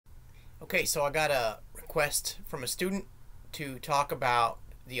Okay, so I got a request from a student to talk about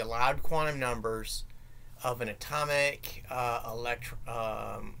the allowed quantum numbers of an atomic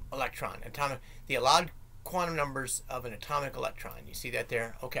electron. The allowed quantum numbers of an atomic electron. You see that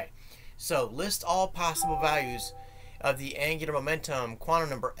there? Okay. So list all possible values of the angular momentum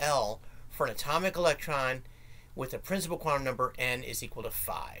quantum number L for an atomic electron with a principal quantum number n is equal to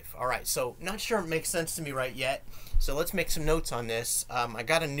 5. All right, so not sure it makes sense to me right yet. So let's make some notes on this. I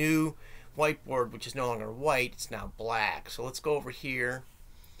got a new whiteboard, which is no longer white. It's now black. So let's go over here.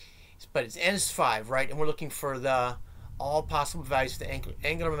 But it's n is 5, right? And we're looking for the all possible values of the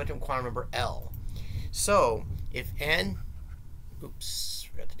angular momentum quantum number L. So if n, oops,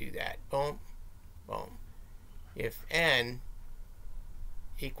 forgot to do that. Boom, boom. If n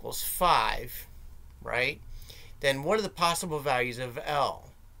equals 5, right? Then what are the possible values of L?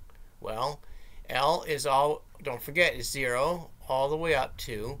 Well, L is all, don't forget, is 0 all the way up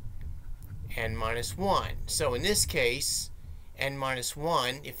to n minus 1. So in this case, n minus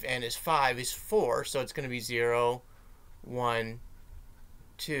 1, if n is 5, is 4. So it's going to be 0, 1,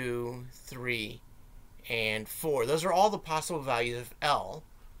 2, 3, and 4. Those are all the possible values of L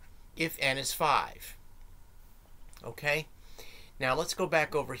if n is 5. Okay? Now let's go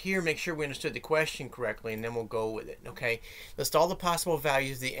back over here, make sure we understood the question correctly, and then we'll go with it. Okay? List all the possible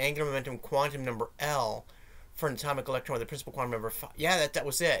values of the angular momentum quantum number L for an atomic electron with a principal quantum number 5. Yeah, that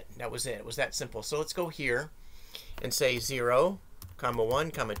was it. That was it. It was that simple. So let's go here and say 0, comma 1,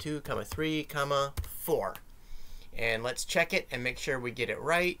 comma 2, comma 3, comma 4. And let's check it and make sure we get it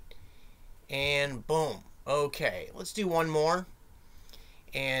right. And boom. Okay, let's do one more.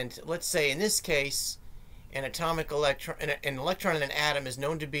 And let's say in this case, an electron in an atom is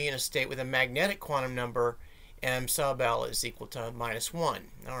known to be in a state with a magnetic quantum number m sub L is equal to minus 1.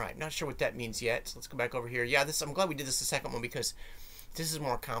 All right, not sure what that means yet. So let's go back over here. Yeah, I'm glad we did this the second one because this is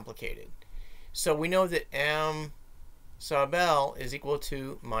more complicated. So we know that m sub L is equal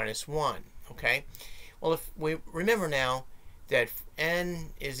to minus 1. Okay. Well, if we remember now that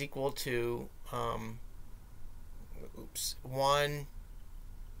n is equal to 1,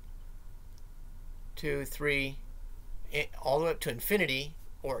 2, 3, all the way up to infinity,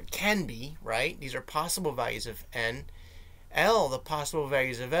 or it can be, right? These are possible values of n. L, the possible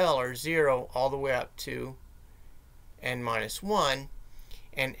values of L are 0 all the way up to n minus 1.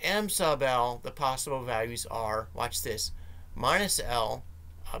 And m sub L, the possible values are, watch this, minus L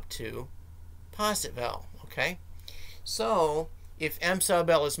up to positive L, okay? So if m sub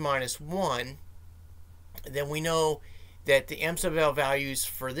L is minus 1, then we know that the m sub L values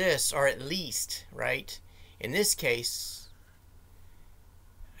for this are at least, right? In this case,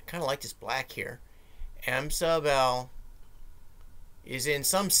 I kind of like this black here. M sub L is in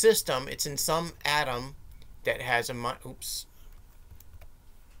some system, it's in some atom that has a, oops,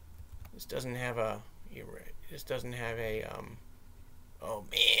 this doesn't have a, oh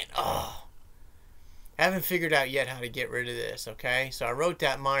man, oh. I haven't figured out yet how to get rid of this, okay? So I wrote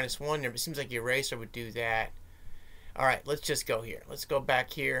that minus 1 there, but it seems like the eraser would do that. All right, let's just go here. Let's go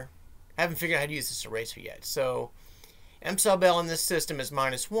back here. I haven't figured out how to use this eraser yet. So m sub L in this system is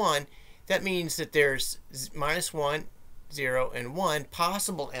minus 1. That means that there's minus 1, 0, and 1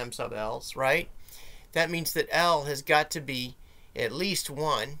 possible m sub L's, right? That means that L has got to be at least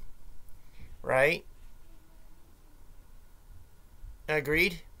 1, right?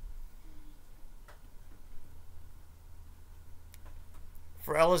 Agreed?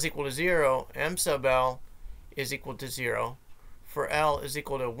 For L is equal to 0, m sub L is equal to 0. For L is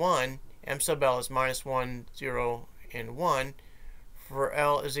equal to 1, m sub L is minus 1, 0, and 1. For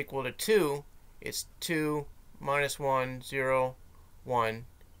L is equal to 2, it's 2, minus 1, 0, 1,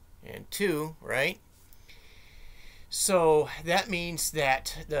 and 2, right? So that means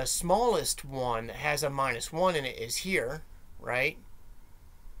that the smallest one that has a minus 1 in it is here, right?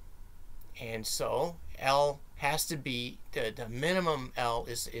 And so L has to be, the minimum L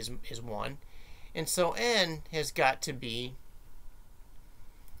is 1. And so n has got to be,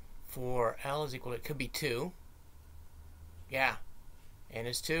 for L is equal to, it could be 2. Yeah, n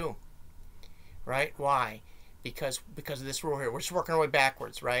is 2. Right? Why? Because of this rule here. We're just working our way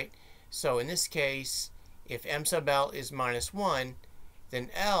backwards, right? So in this case, if m sub L is minus 1, then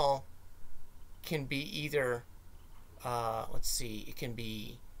L can be either, let's see, it can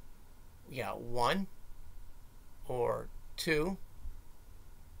be, yeah, 1 or 2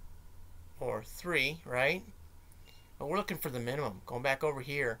 or 3, right? But we're looking for the minimum. Going back over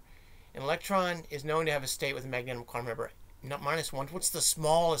here, an electron is known to have a state with a magnetic quantum number not minus 1. What's the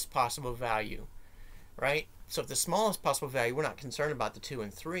smallest possible value, right? So if the smallest possible value, we're not concerned about the 2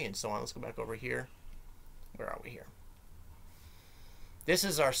 and 3 and so on. Let's go back over here. Where are we here? this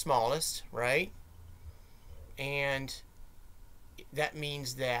is our smallest, right? And that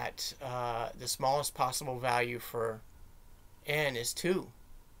means that the smallest possible value for n is 2,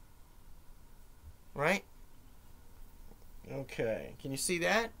 right? Okay, can you see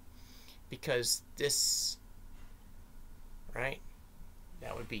that? Because this, right,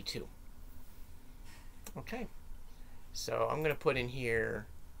 that would be 2. Okay, so I'm going to put in here,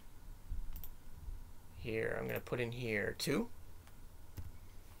 I'm going to put in here 2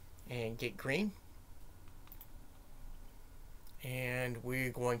 and get green. And we're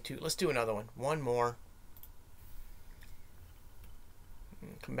going to, let's do another one. One more.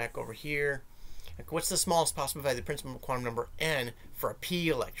 Come back over here. What's the smallest possible value of the principal quantum number n for a p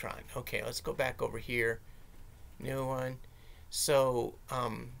electron? Okay, let's go back over here. New one. So,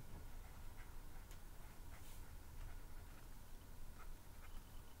 kind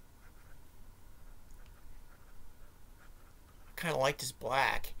of like this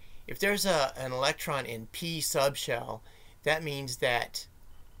black. If there's an electron in p subshell, that means that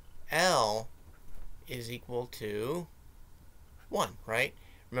L is equal to 1, right?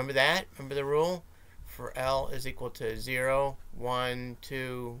 Remember that? Remember the rule? For L is equal to 0, 1,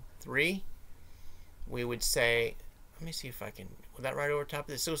 2, 3. We would say, let me see if I can, will that right over top of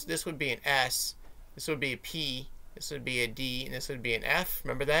this? So this would be an S, this would be a P, this would be a D, and this would be an F.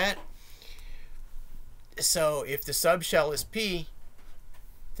 Remember that? So if the subshell is P,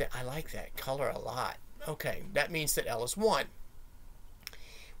 then I like that color a lot. Okay, that means that L is 1.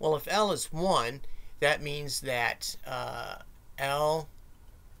 Well, if L is 1, that means that L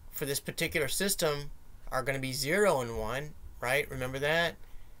for this particular system are going to be 0 and 1, right? Remember that?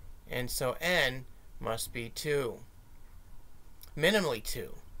 And so N must be 2. Minimally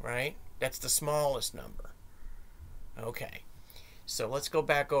 2, right? That's the smallest number. Okay, so let's go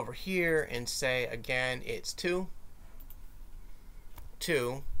back over here and say again it's 2,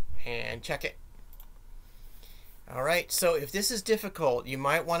 and check it. Alright, so if this is difficult, you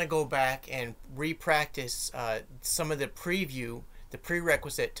might want to go back and re-practice some of the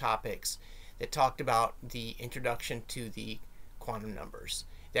prerequisite topics that talked about the introduction to the quantum numbers.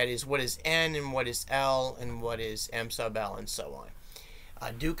 That is, what is n and what is L and what is m sub L and so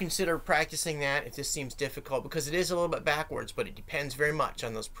on. Do consider practicing that if this seems difficult, because it is a little bit backwards, but it depends very much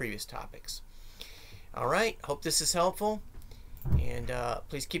on those previous topics. Alright, hope this is helpful, and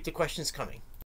please keep the questions coming.